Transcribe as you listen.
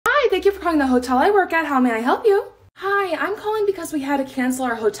thank you for calling the hotel I work at. How may I help you? Hi, I'm calling because we had to cancel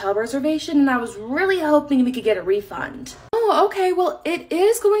our hotel reservation and I was really hoping we could get a refund. Oh, okay. Well, it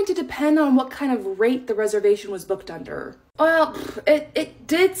is going to depend on what kind of rate the reservation was booked under. Well, it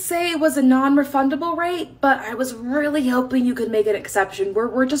did say it was a non-refundable rate, but I was really hoping you could make an exception.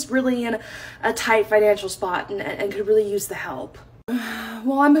 We're just really in a tight financial spot and could really use the help.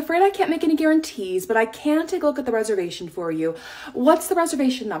 Well, I'm afraid I can't make any guarantees, but I can take a look at the reservation for you. What's the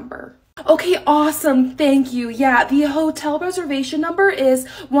reservation number? Okay, awesome. Thank you. Yeah, the hotel reservation number is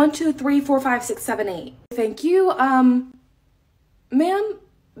 1234567 Thank you. Ma'am,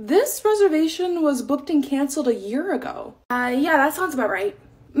 this reservation was booked and canceled a year ago. Yeah, that sounds about right.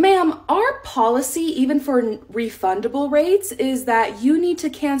 Ma'am, our policy, even for refundable rates, is that you need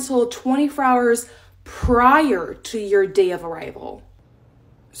to cancel 24 hours prior to your day of arrival.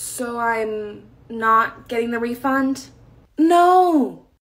 So I'm not getting the refund? No.